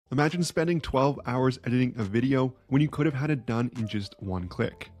Imagine spending 12 hours editing a video when you could have had it done in just one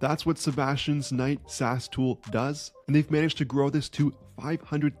click. That's what Sebastian's Knight SaaS tool does, and they've managed to grow this to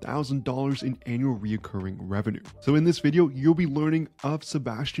 $500,000 in annual recurring revenue. So in this video, you'll be learning of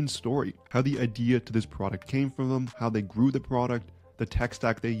Sebastian's story, how the idea to this product came from them, how they grew the product, the tech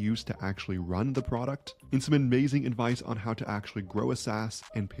stack they use to actually run the product, and some amazing advice on how to actually grow a SaaS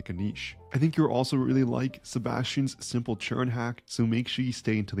and pick a niche. I think you'll also really like Sebastian's simple churn hack, so make sure you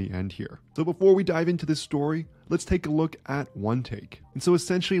stay until the end here. So before we dive into this story, let's take a look at one take. And so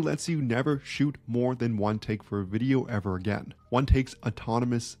essentially lets you never shoot more than one take for a video ever again. One take's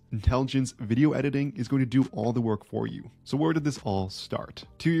autonomous intelligence video editing is going to do all the work for you. So where did this all start?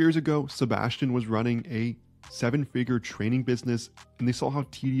 2 years ago, Sebastian was running a 7-figure training business, and they saw how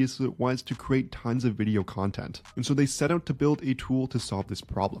tedious it was to create tons of video content. And so they set out to build a tool to solve this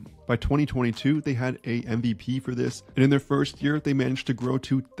problem. By 2022, they had a MVP for this, and in their first year, they managed to grow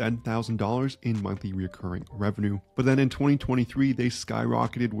to $10,000 in monthly recurring revenue. But then in 2023, they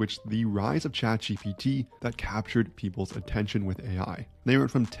skyrocketed with the rise of ChatGPT that captured people's attention with AI. They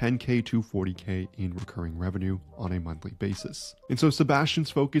went from 10K to 40K in recurring revenue on a monthly basis. And so Sebastian's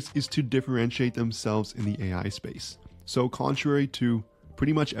focus is to differentiate themselves in the AI space. So contrary to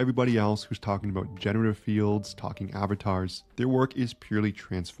pretty much everybody else who's talking about generative fields, talking avatars, their work is purely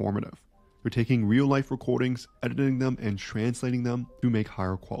transformative. They're taking real life recordings, editing them, and translating them to make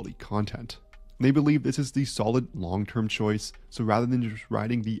higher quality content. They believe this is the solid long-term choice, so rather than just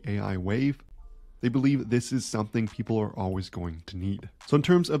riding the AI wave, they believe this is something people are always going to need. So in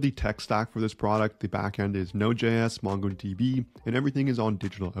terms of the tech stack for this product, the backend is Node.js, MongoDB, and everything is on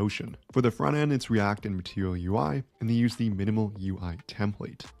DigitalOcean. For the front end, it's React and Material UI, and they use the minimal UI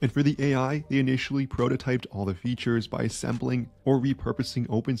template. And for the AI, they initially prototyped all the features by assembling or repurposing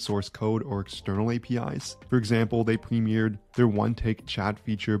open source code or external APIs. For example, they premiered their one-take chat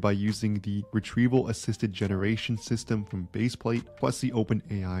feature by using the retrieval assisted generation system from Baseplate plus the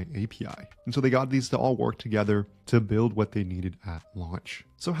OpenAI API. And so they got these to all work together to build what they needed at launch.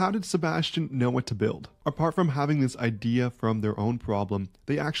 So how did Sebastian know what to build? Apart from having this idea from their own problem,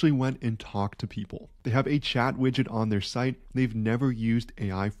 they actually went and talked to people. They have a chat widget on their site. They've never used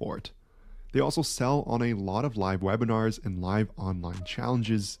AI for it. They also sell on a lot of live webinars and live online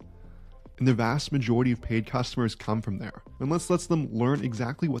challenges, and the vast majority of paid customers come from there. And this lets them learn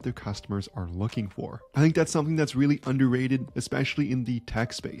exactly what their customers are looking for. I think that's something that's really underrated, especially in the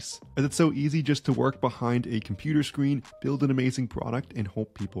tech space, as it's so easy just to work behind a computer screen, build an amazing product, and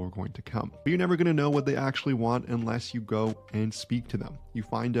hope people are going to come. But you're never going to know what they actually want unless you go and speak to them. You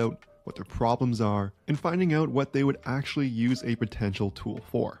find out what their problems are, and finding out what they would actually use a potential tool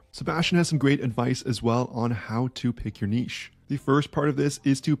for. Sebastian has some great advice as well on how to pick your niche. The first part of this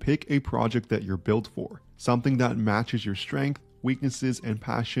is to pick a project that you're built for, something that matches your strength, weaknesses, and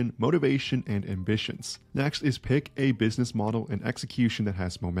passion, motivation, and ambitions. Next is pick a business model and execution that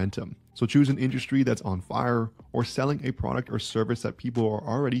has momentum. So choose an industry that's on fire or selling a product or service that people are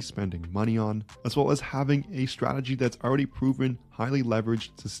already spending money on, as well as having a strategy that's already proven, highly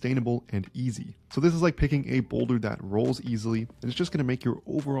leveraged, sustainable, and easy. So this is like picking a boulder that rolls easily, and it's just going to make your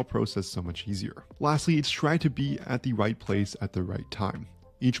overall process so much easier. Lastly, it's try to be at the right place at the right time.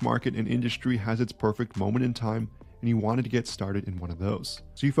 Each market and industry has its perfect moment in time, and you wanted to get started in one of those.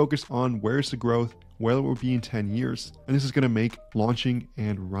 So you focus on where's the growth, where it will be in 10 years, and this is going to make launching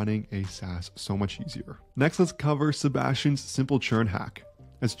and running a SaaS so much easier. Next, let's cover Sebastian's simple churn hack,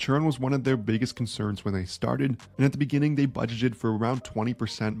 as churn was one of their biggest concerns when they started, and at the beginning they budgeted for around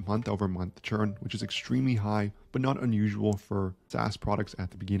 20% month-over-month churn, which is extremely high, but not unusual for SaaS products at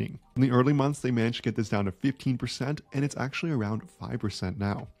the beginning. In the early months, they managed to get this down to 15%, and it's actually around 5%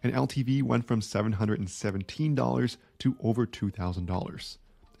 now. And LTV went from $717 to over $2,000.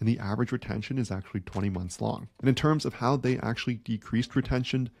 And the average retention is actually 20 months long. And in terms of how they actually decreased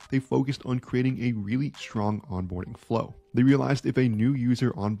retention, they focused on creating a really strong onboarding flow. They realized if a new user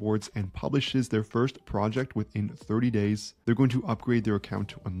onboards and publishes their first project within 30 days, they're going to upgrade their account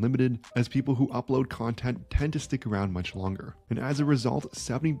to unlimited, as people who upload content tend to stick around much longer. And as a result,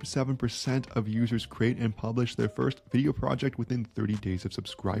 77% of users create and publish their first video project within 30 days of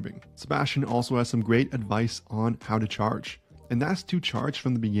subscribing. Sebastian also has some great advice on how to charge, and that's to charge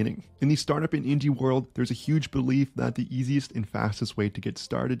from the beginning. In the startup and indie world, there's a huge belief that the easiest and fastest way to get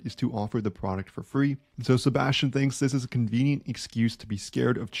started is to offer the product for free. And so Sebastian thinks this is a convenient excuse to be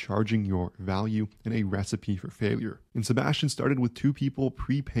scared of charging your value and a recipe for failure. And Sebastian started with 2 people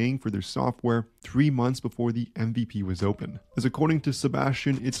prepaying for their software 3 months before the MVP was open. As according to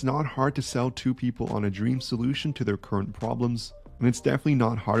Sebastian, it's not hard to sell 2 people on a dream solution to their current problems. And it's definitely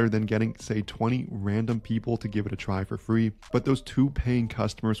not harder than getting, say, 20 random people to give it a try for free, but those 2 paying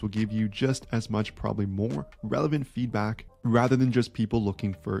customers will give you just as much, probably more, relevant feedback rather than just people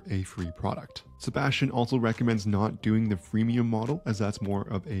looking for a free product. Sebastian also recommends not doing the freemium model, as that's more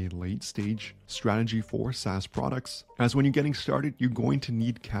of a late stage strategy for SaaS products. As when you're getting started, you're going to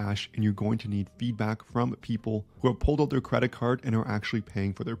need cash and you're going to need feedback from people who have pulled out their credit card and are actually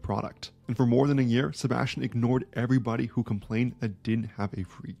paying for their product. And for more than a year, Sebastian ignored everybody who complained that didn't have a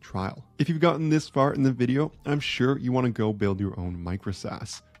free trial. If you've gotten this far in the video, I'm sure you want to go build your own micro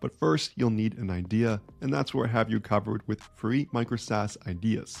SaaS. But first, you'll need an idea, and that's where I have you covered with free micro SaaS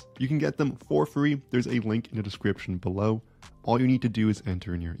ideas. You can get them for free. There's a link in the description below. All you need to do is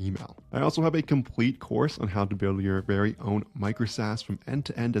enter in your email. I also have a complete course on how to build your very own micro SaaS from end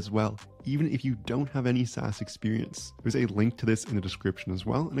to end as well, even if you don't have any SaaS experience. There's a link to this in the description as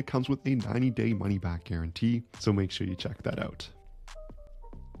well, and it comes with a 90-day money-back guarantee, so make sure you check that out.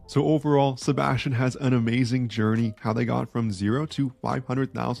 So overall, Sebastian has an amazing journey, how they got from $0 to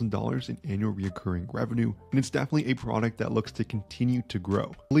 $500,000 in annual recurring revenue, and it's definitely a product that looks to continue to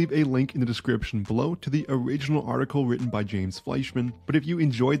grow. I'll leave a link in the description below to the original article written by James Fleischman, but if you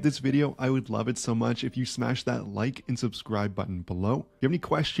enjoyed this video, I would love it so much if you smash that like and subscribe button below. If you have any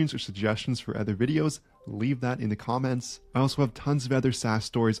questions or suggestions for other videos, leave that in the comments. I also have tons of other SaaS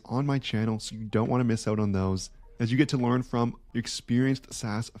stories on my channel, so you don't want to miss out on those, as you get to learn from experienced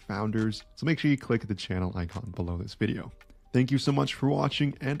SaaS founders. So make sure you click the channel icon below this video. Thank you so much for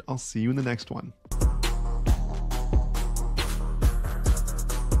watching, and I'll see you in the next one.